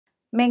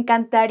Me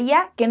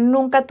encantaría que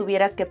nunca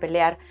tuvieras que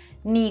pelear,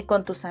 ni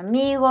con tus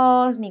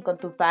amigos, ni con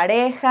tu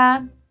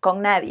pareja,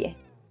 con nadie.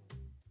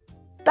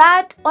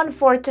 But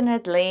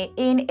unfortunately,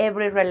 in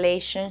every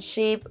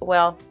relationship,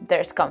 well,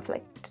 there's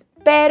conflict.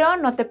 Pero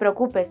no te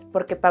preocupes,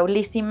 porque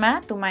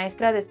Paulísima, tu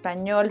maestra de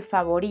español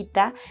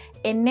favorita,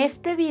 en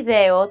este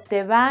video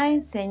te va a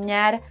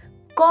enseñar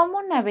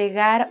cómo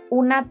navegar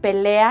una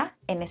pelea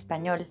en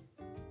español.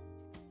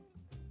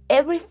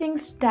 Everything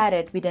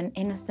started with an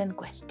innocent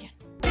question.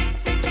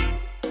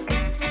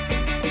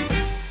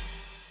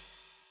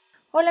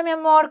 Hola, mi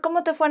amor,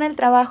 ¿cómo te fue en el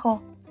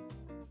trabajo?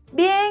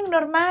 Bien,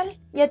 normal.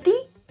 ¿Y a ti?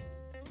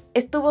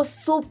 Estuvo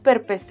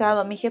súper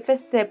pesado. Mi jefe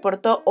se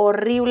portó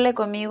horrible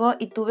conmigo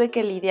y tuve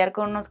que lidiar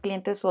con unos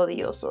clientes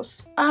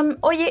odiosos.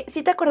 Oye,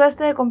 ¿sí te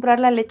acordaste de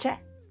comprar la leche?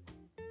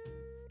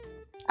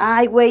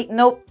 Ay, güey,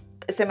 no,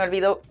 se me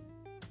olvidó.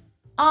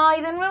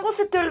 Ay, de nuevo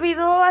se te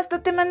olvidó,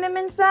 hasta te mandé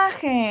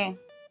mensaje.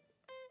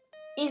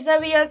 ¿Y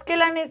sabías que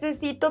la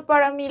necesito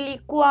para mi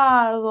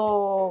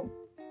licuado?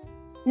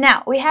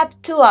 Now, we have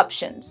two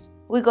options.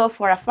 We go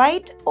for a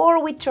fight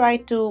or we try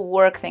to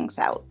work things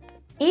out.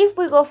 If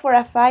we go for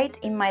a fight,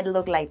 it might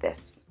look like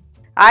this.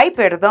 Ay,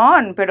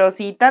 perdón, pero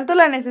si tanto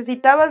la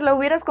necesitabas, ¿la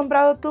hubieras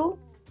comprado tú?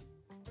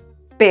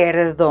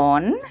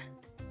 ¿Perdón?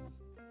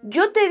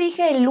 Yo te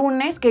dije el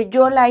lunes que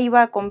yo la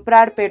iba a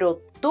comprar, pero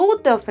tú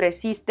te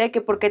ofreciste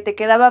que porque te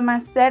quedaba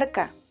más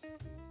cerca.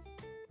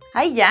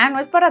 Ay, ya, no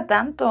es para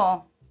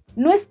tanto.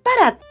 ¿No es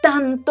para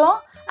tanto?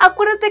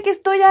 Acuérdate que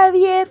estoy a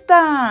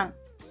dieta.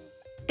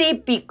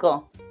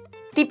 Típico.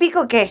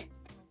 ¿Típico qué?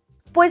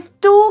 Pues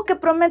tú que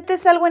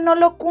prometes algo y no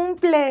lo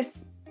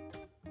cumples.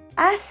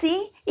 Ah,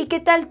 sí. ¿Y qué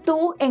tal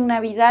tú en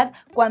Navidad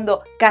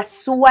cuando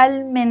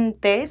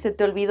casualmente se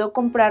te olvidó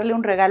comprarle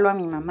un regalo a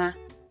mi mamá?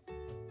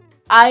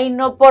 Ay,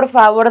 no, por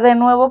favor, de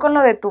nuevo con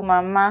lo de tu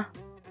mamá.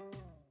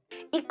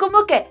 ¿Y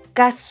cómo que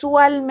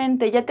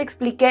casualmente? Ya te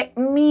expliqué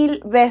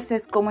 1000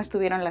 veces cómo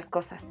estuvieron las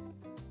cosas.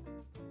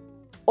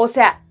 O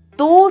sea,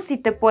 tú sí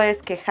te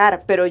puedes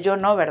quejar, pero yo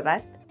no,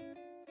 ¿verdad?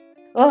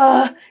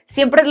 Oh,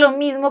 siempre es lo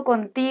mismo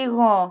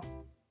contigo.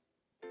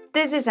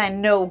 This is a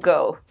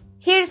no-go.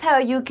 Here's how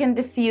you can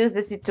diffuse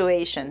the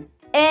situation.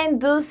 And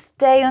do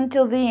stay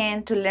until the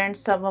end to learn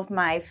some of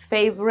my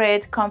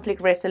favorite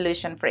conflict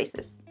resolution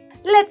phrases.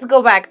 Let's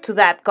go back to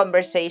that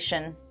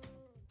conversation.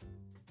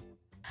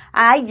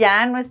 Ay,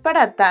 ya, no es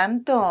para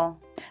tanto.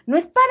 ¿No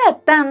es para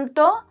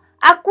tanto?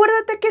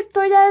 Acuérdate que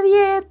estoy a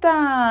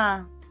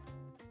dieta.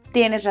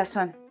 Tienes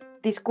razón.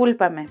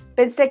 Discúlpame.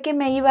 Pensé que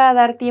me iba a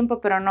dar tiempo,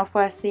 pero no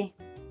fue así.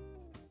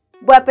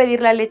 Voy a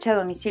pedir la leche a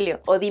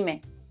domicilio. O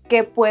dime,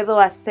 ¿qué puedo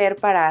hacer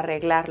para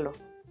arreglarlo?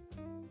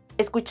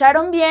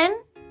 ¿Escucharon bien?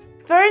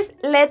 First,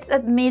 let's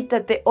admit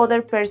that the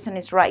other person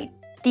is right.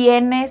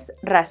 Tienes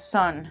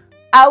razón.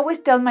 I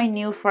always tell my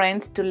new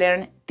friends to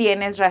learn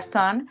tienes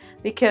razón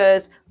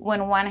because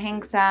when one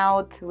hangs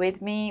out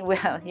with me,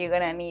 well, you're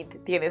gonna need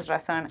tienes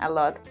razón a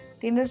lot.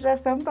 Tienes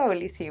razón,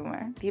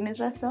 Paulísima. Tienes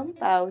razón,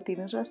 Pau.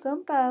 Tienes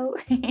razón, Pau.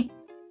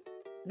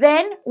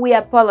 Then we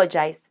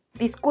apologize.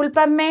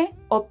 Discúlpame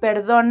o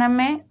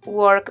perdóname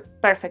work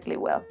perfectly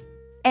well.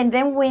 And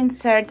then we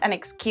insert an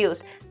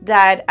excuse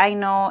that I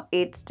know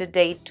it's the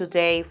day to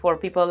day for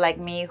people like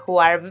me who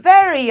are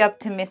very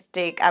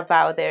optimistic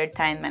about their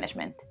time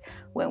management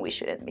when we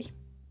shouldn't be.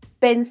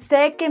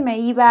 Pensé que me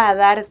iba a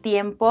dar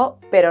tiempo,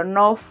 pero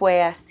no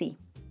fue así.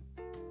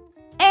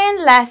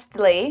 And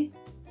lastly,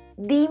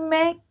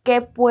 dime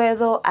qué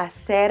puedo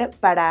hacer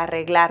para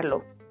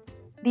arreglarlo.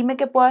 Dime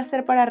qué puedo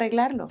hacer para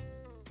arreglarlo.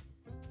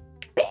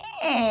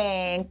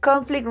 Bang!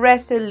 Conflict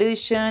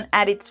resolution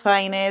at its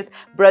finest,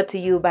 brought to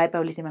you by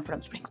Paulísima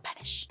from Spring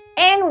Spanish.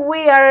 And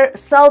we are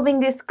solving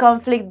this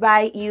conflict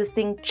by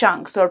using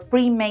chunks or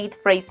pre-made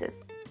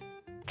phrases.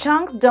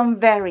 Chunks don't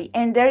vary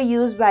and they're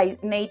used by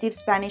native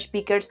Spanish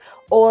speakers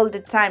all the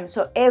time.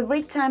 So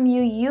every time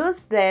you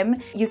use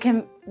them, you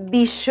can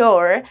be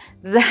sure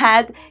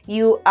that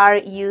you are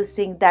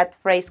using that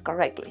phrase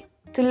correctly.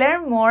 To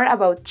learn more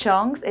about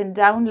chunks and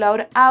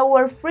download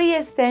our free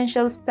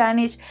essential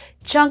Spanish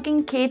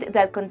chunking kit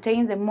that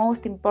contains the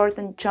most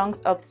important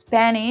chunks of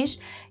Spanish,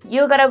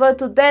 you gotta go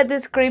to the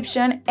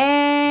description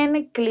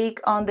and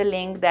click on the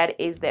link that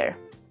is there.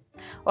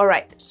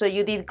 Alright, so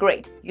you did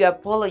great. You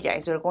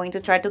apologize. You're going to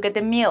try to get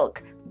the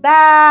milk.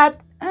 But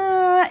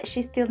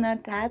she's still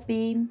not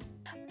happy.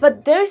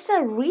 But there's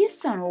a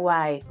reason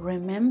why,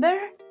 remember?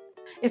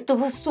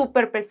 Estuvo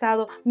súper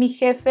pesado. Mi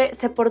jefe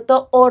se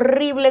portó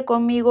horrible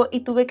conmigo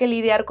y tuve que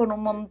lidiar con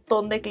un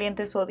montón de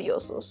clientes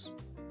odiosos.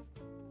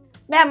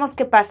 Veamos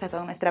qué pasa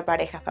con nuestra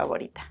pareja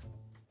favorita.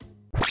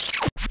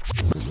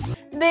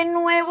 De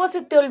nuevo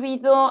se te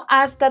olvidó.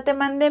 Hasta te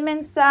mandé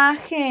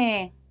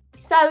mensaje.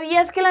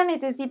 Sabías que la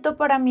necesito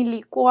para mi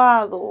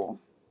licuado.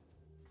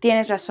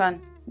 Tienes razón.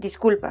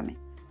 Discúlpame.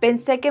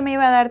 Pensé que me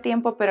iba a dar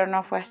tiempo, pero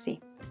no fue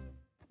así.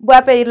 Voy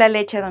a pedir la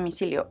leche a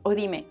domicilio. O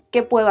dime,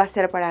 ¿qué puedo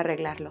hacer para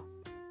arreglarlo?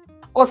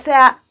 O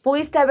sea,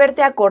 ¿pudiste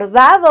haberte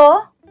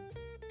acordado?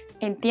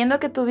 Entiendo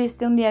que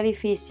tuviste un día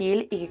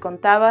difícil y que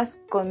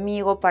contabas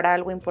conmigo para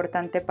algo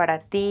importante para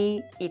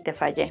ti y te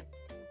fallé.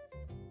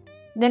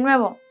 De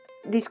nuevo,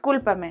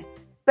 discúlpame,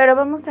 pero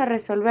vamos a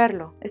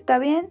resolverlo, ¿está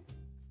bien?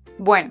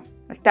 Bueno,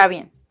 está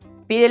bien.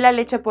 Pide la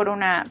leche por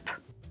una app.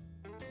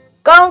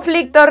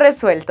 Conflicto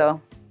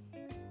resuelto.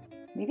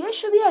 Maybe I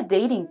should be a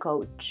dating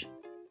coach.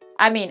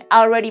 I mean, I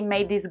already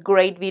made this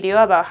great video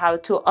about how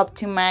to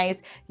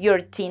optimize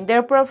your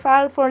Tinder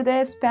profile for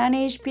the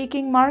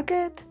Spanish-speaking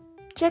market.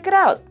 Check it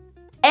out.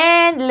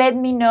 And let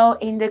me know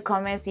in the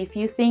comments if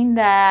you think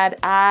that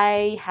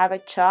I have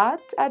a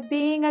shot at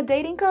being a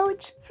dating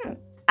coach.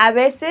 A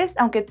veces,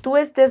 aunque tú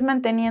estés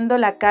manteniendo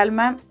la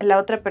calma, la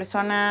otra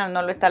persona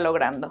no lo está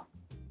logrando.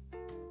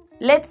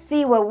 Let's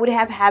see what would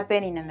have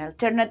happened in an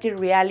alternative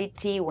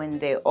reality when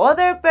the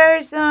other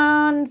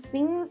person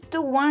seems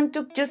to want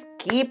to just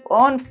keep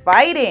on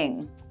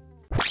fighting.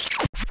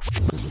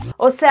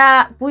 O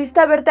sea,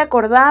 pudiste haberte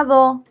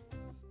acordado.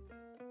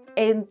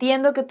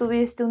 Entiendo que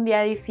tuviste un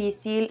día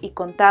difícil y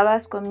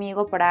contabas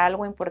conmigo para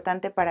algo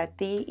importante para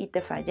ti y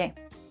te fallé.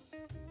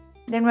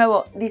 De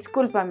nuevo,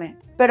 discúlpame,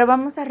 pero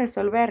vamos a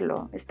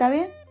resolverlo, ¿está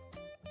bien?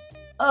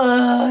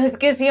 Es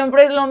que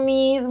siempre es lo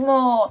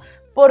mismo.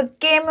 ¿Por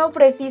qué me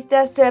ofreciste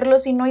hacerlo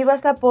si no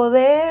ibas a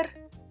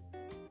poder?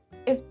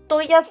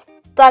 Estoy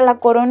hasta la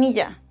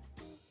coronilla.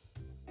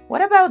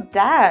 What about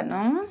that,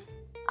 no?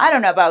 I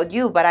don't know about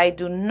you, but I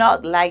do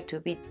not like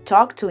to be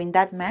talked to in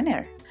that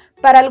manner.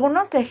 Para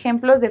algunos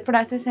ejemplos de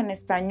frases en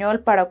español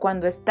para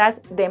cuando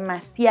estás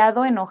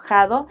demasiado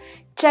enojado,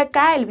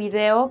 checa el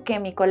video que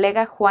mi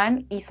colega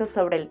Juan hizo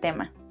sobre el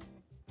tema.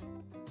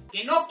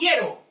 ¡Que no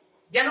quiero!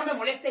 ¡Ya no me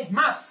molestes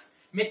más!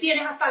 ¡Me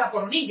tienes hasta la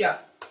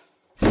coronilla!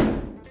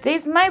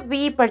 This might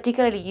be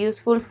particularly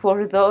useful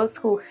for those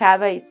who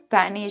have a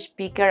Spanish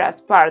speaker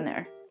as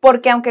partner.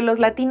 Porque aunque los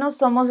latinos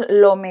somos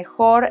lo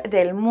mejor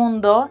del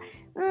mundo,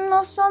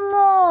 no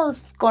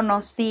somos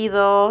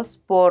conocidos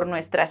por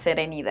nuestra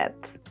serenidad.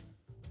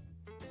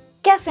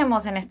 ¿Qué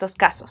hacemos en estos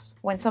casos?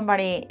 When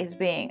somebody is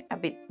being a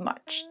bit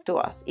much to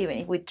us, even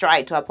if we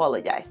try to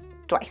apologize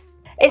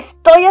twice.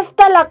 ¡Estoy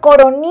hasta la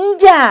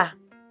coronilla!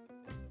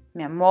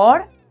 Mi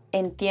amor,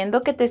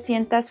 entiendo que te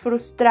sientas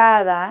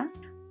frustrada,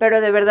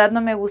 pero de verdad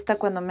no me gusta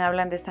cuando me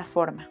hablan de esa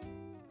forma.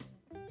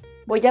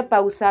 Voy a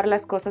pausar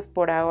las cosas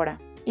por ahora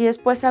y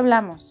después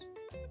hablamos.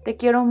 Te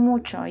quiero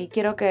mucho y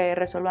quiero que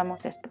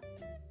resolvamos esto.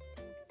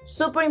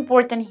 Super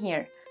important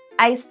here.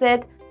 I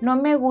said, no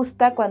me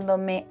gusta cuando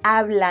me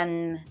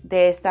hablan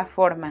de esa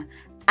forma.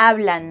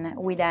 Hablan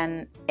with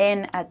an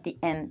N at the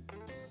end.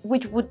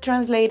 Which would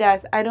translate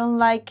as, I don't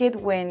like it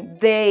when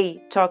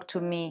they talk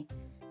to me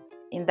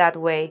in that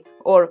way.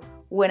 Or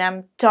when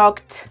I'm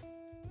talked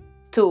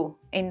to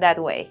in that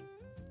way.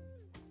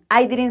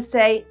 I didn't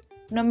say,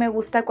 no me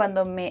gusta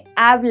cuando me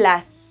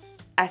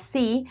hablas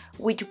así,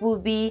 which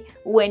would be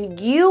when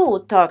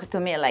you talk to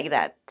me like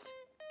that.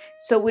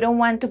 So we don't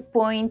want to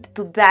point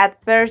to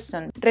that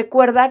person.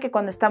 Recuerda que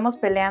cuando estamos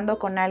peleando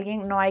con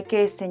alguien no hay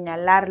que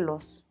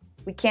señalarlos.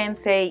 We can't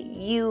say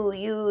you,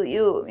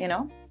 you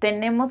know?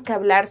 Tenemos que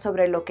hablar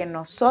sobre lo que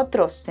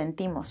nosotros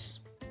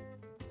sentimos.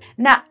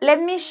 Now, let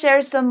me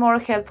share some more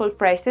helpful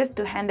phrases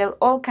to handle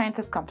all kinds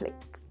of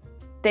conflicts.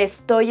 Te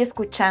estoy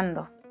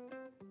escuchando.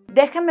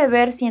 Déjame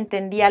ver si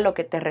entendí a lo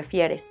que te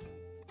refieres.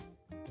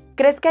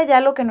 ¿Crees que hay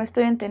algo que no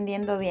estoy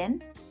entendiendo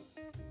bien?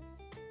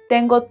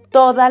 Tengo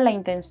toda la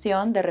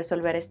intención de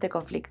resolver este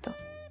conflicto.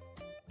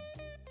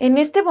 En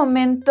este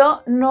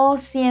momento no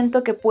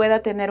siento que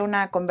pueda tener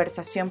una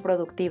conversación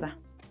productiva.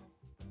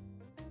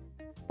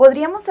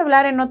 ¿Podríamos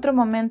hablar en otro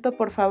momento,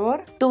 por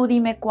favor? Tú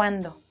dime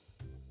cuándo.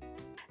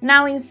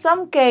 Now, in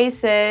some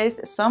cases,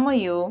 some of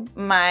you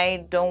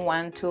might don't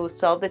want to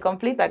solve the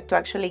conflict, but to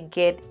actually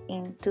get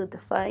into the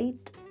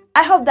fight.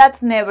 I hope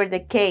that's never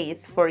the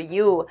case for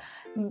you,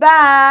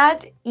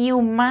 but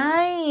you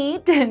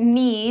might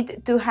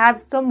need to have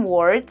some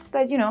words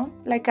that, you know,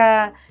 like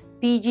a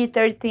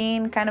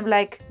PG-13 kind of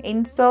like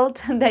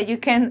insult that you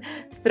can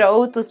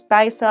throw to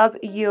spice up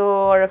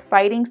your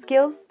fighting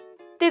skills.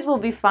 This will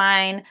be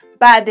fine,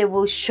 but they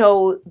will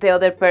show the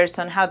other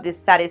person how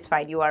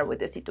dissatisfied you are with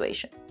the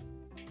situation.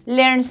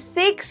 Learn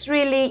 6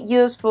 really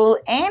useful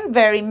and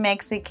very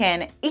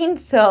Mexican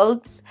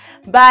insults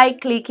by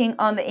clicking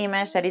on the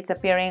image that is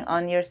appearing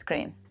on your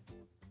screen.